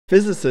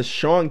Physicist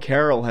Sean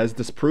Carroll has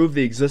disproved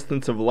the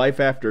existence of life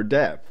after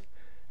death.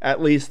 At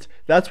least,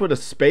 that's what a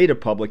spate of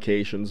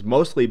publications,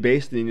 mostly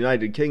based in the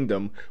United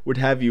Kingdom, would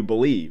have you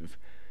believe.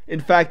 In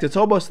fact, it's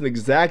almost an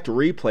exact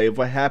replay of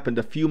what happened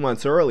a few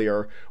months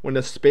earlier when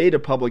a spate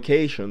of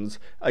publications,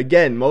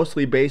 again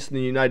mostly based in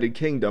the United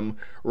Kingdom,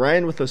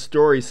 ran with a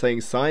story saying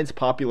science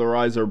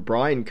popularizer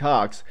Brian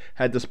Cox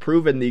had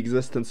disproven the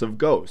existence of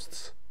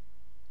ghosts.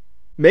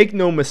 Make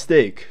no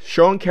mistake,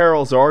 Sean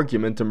Carroll's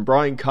argument and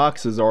Brian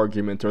Cox's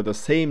argument are the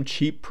same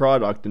cheap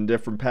product in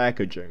different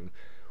packaging.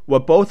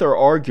 What both are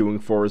arguing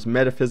for is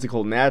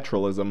metaphysical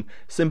naturalism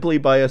simply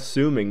by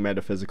assuming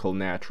metaphysical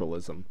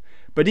naturalism.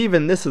 But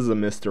even this is a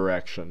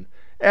misdirection.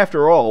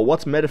 After all,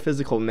 what's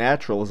metaphysical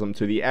naturalism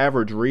to the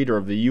average reader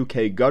of the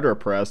UK gutter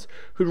press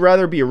who'd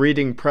rather be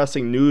reading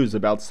pressing news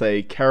about,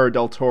 say, Cara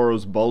del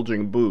Toro's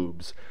bulging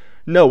boobs?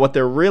 No, what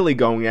they're really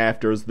going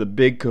after is the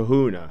big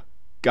kahuna,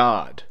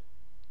 God.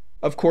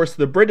 Of course,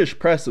 the British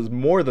press is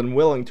more than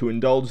willing to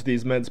indulge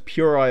these men's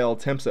puerile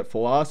attempts at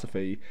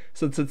philosophy,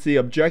 since it's the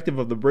objective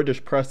of the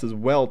British press as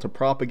well to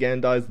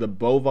propagandize the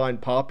bovine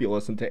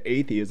populace into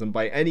atheism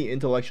by any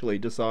intellectually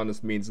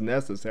dishonest means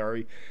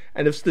necessary,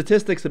 and if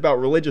statistics about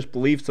religious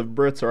beliefs of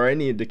Brits are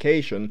any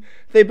indication,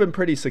 they've been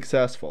pretty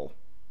successful.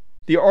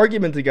 The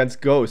argument against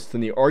ghosts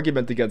and the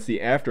argument against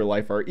the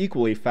afterlife are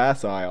equally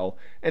facile,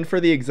 and for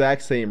the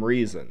exact same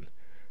reason.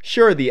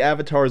 Sure, the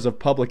avatars of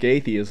public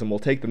atheism will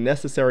take the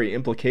necessary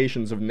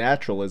implications of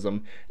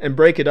naturalism and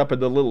break it up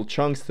into little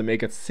chunks to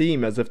make it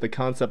seem as if the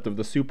concept of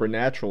the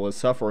supernatural is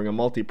suffering a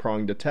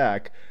multi-pronged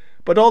attack,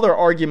 but all their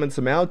arguments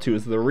amount to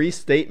is the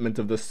restatement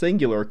of the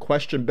singular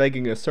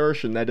question-begging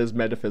assertion that is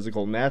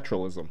metaphysical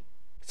naturalism.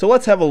 So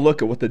let's have a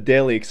look at what the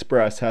Daily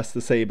Express has to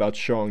say about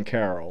Sean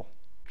Carroll.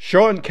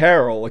 Sean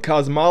Carroll, a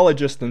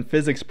cosmologist and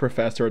physics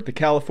professor at the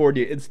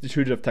California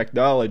Institute of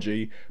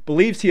Technology,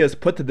 believes he has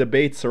put the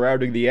debate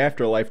surrounding the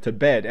afterlife to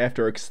bed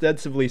after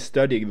extensively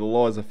studying the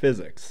laws of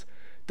physics.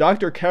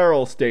 Dr.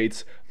 Carroll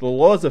states, "The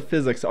laws of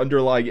physics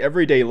underlying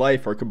everyday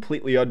life are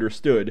completely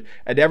understood,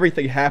 and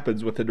everything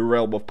happens within the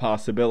realm of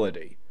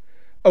possibility."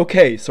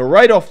 Okay, so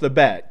right off the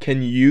bat,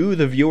 can you,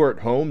 the viewer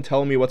at home,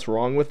 tell me what's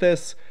wrong with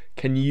this?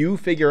 Can you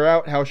figure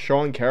out how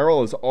Sean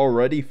Carroll is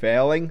already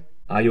failing?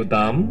 Are you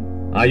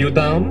dumb? Are you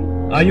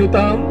dumb? Are you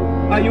dumb?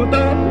 Are you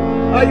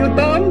dumb? Are you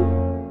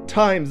dumb?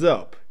 Time's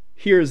up.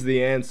 Here's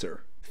the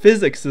answer.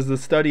 Physics is the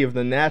study of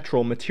the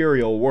natural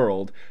material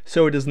world,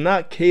 so it is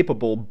not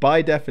capable,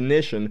 by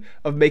definition,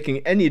 of making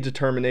any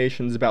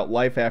determinations about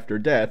life after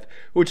death,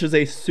 which is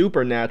a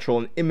supernatural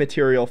and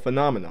immaterial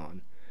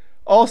phenomenon.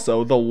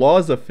 Also, the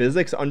laws of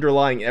physics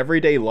underlying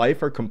everyday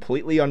life are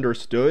completely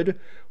understood?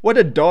 What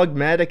a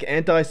dogmatic,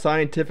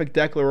 anti-scientific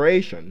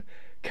declaration!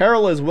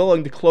 Carroll is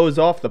willing to close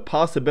off the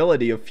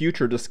possibility of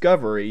future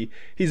discovery.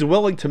 He's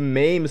willing to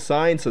maim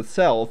science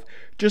itself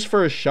just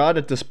for a shot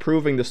at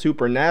disproving the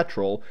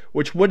supernatural,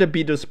 which wouldn't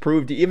be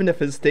disproved even if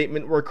his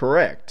statement were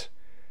correct.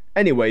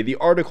 Anyway, the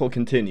article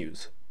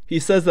continues. He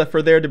says that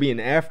for there to be an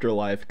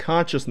afterlife,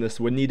 consciousness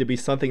would need to be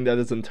something that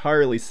is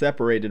entirely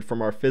separated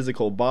from our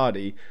physical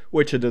body,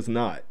 which it is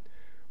not.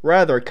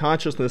 Rather,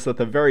 consciousness at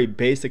the very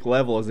basic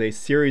level is a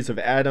series of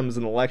atoms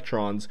and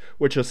electrons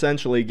which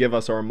essentially give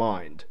us our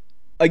mind.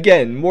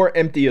 Again, more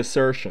empty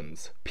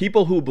assertions.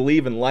 People who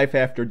believe in life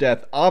after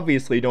death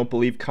obviously don't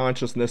believe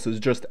consciousness is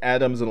just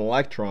atoms and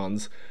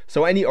electrons,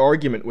 so any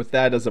argument with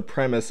that as a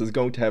premise is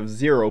going to have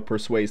zero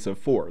persuasive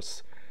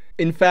force.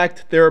 In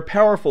fact, there are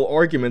powerful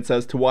arguments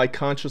as to why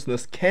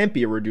consciousness can't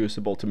be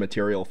reducible to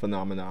material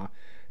phenomena.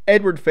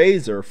 Edward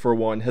Feser, for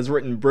one, has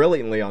written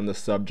brilliantly on this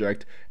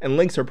subject, and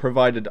links are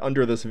provided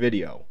under this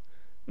video.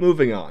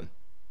 Moving on.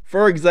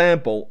 For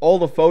example, all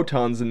the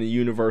photons in the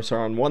universe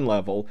are on one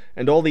level,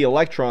 and all the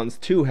electrons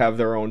too have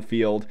their own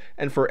field,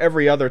 and for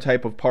every other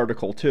type of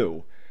particle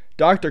too.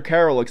 Dr.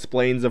 Carroll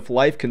explains if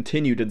life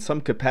continued in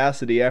some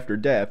capacity after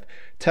death,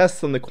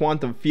 tests on the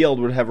quantum field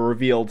would have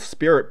revealed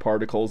spirit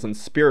particles and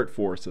spirit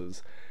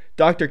forces.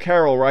 Dr.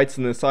 Carroll writes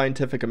in the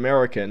Scientific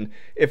American,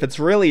 if it's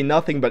really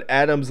nothing but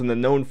atoms and the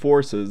known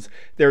forces,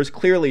 there is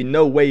clearly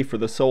no way for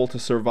the soul to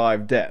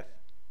survive death.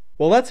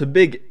 Well, that's a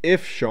big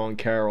if, Sean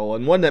Carroll,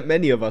 and one that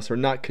many of us are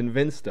not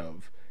convinced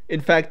of. In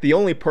fact, the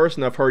only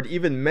person I've heard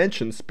even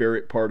mention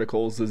spirit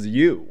particles is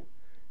you.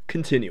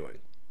 Continuing.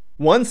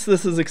 Once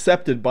this is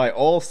accepted by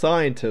all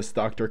scientists,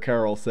 Dr.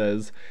 Carroll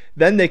says,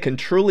 then they can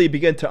truly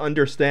begin to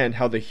understand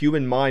how the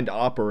human mind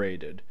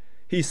operated.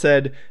 He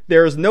said,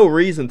 there is no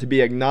reason to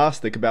be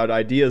agnostic about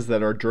ideas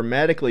that are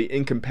dramatically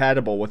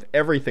incompatible with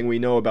everything we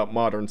know about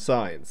modern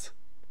science.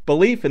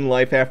 Belief in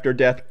life after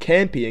death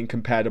can't be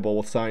incompatible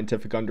with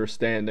scientific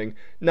understanding,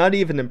 not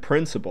even in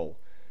principle.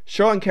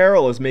 Sean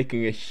Carroll is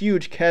making a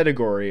huge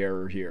category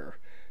error here.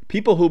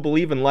 People who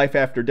believe in life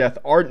after death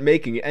aren't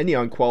making any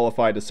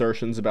unqualified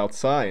assertions about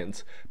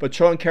science, but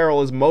Sean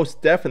Carroll is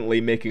most definitely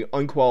making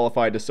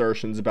unqualified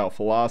assertions about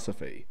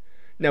philosophy.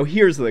 Now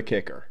here's the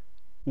kicker.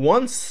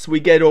 Once we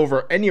get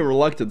over any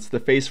reluctance to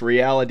face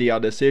reality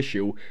on this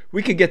issue,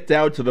 we can get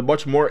down to the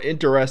much more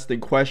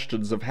interesting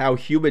questions of how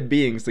human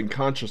beings and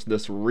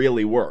consciousness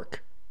really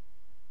work.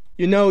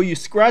 You know, you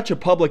scratch a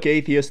public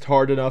atheist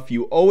hard enough,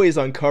 you always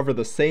uncover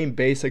the same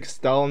basic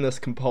Stalinist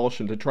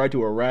compulsion to try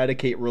to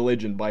eradicate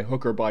religion by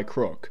hook or by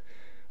crook.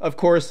 Of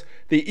course,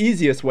 the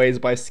easiest way is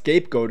by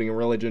scapegoating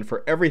religion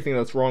for everything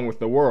that's wrong with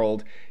the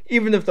world,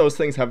 even if those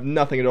things have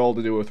nothing at all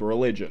to do with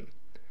religion.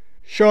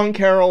 Sean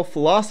Carroll,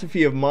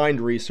 philosophy of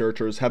mind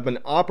researchers have been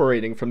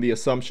operating from the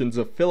assumptions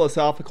of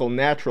philosophical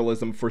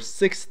naturalism for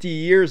 60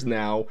 years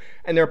now,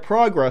 and their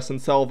progress in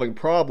solving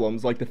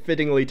problems like the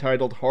fittingly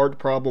titled hard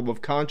problem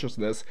of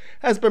consciousness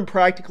has been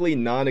practically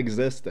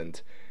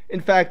non-existent. In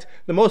fact,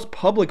 the most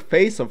public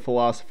face of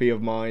philosophy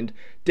of mind,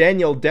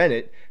 Daniel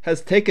Dennett,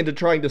 has taken to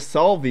trying to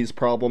solve these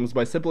problems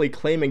by simply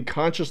claiming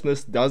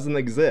consciousness doesn't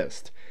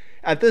exist.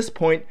 At this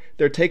point,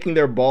 they're taking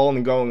their ball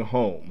and going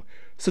home.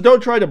 So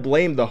don't try to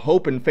blame the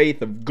hope and faith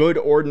of good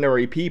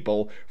ordinary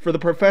people for the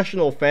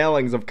professional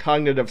failings of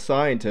cognitive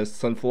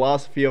scientists and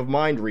philosophy of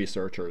mind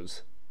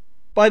researchers.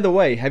 By the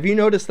way, have you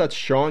noticed that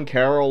Sean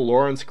Carroll,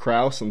 Lawrence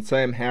Krauss, and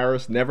Sam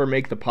Harris never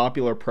make the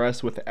popular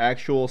press with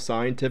actual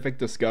scientific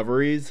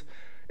discoveries?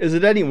 Is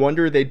it any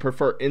wonder they'd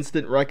prefer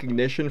instant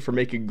recognition for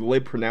making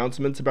glib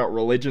pronouncements about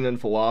religion and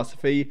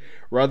philosophy,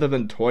 rather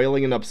than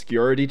toiling in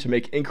obscurity to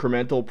make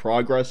incremental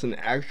progress in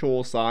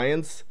actual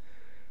science?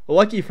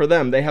 Lucky for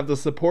them, they have the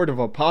support of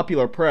a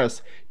popular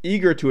press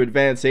eager to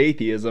advance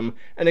atheism,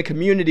 and a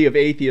community of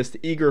atheists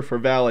eager for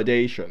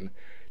validation.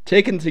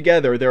 Taken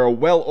together, they're a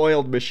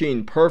well-oiled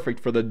machine perfect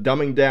for the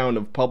dumbing down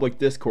of public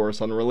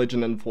discourse on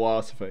religion and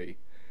philosophy.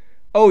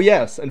 Oh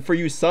yes, and for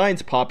you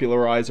science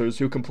popularizers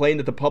who complain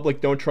that the public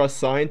don't trust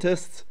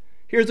scientists,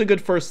 here's a good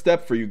first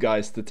step for you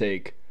guys to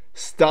take.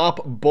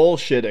 Stop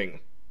bullshitting.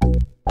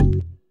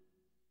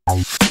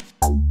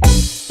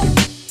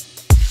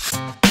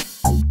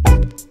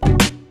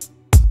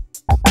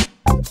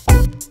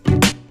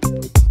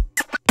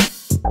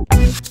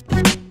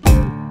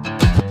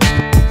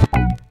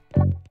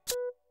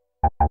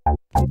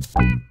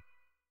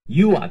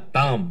 You are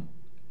dumb.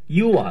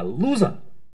 You are loser.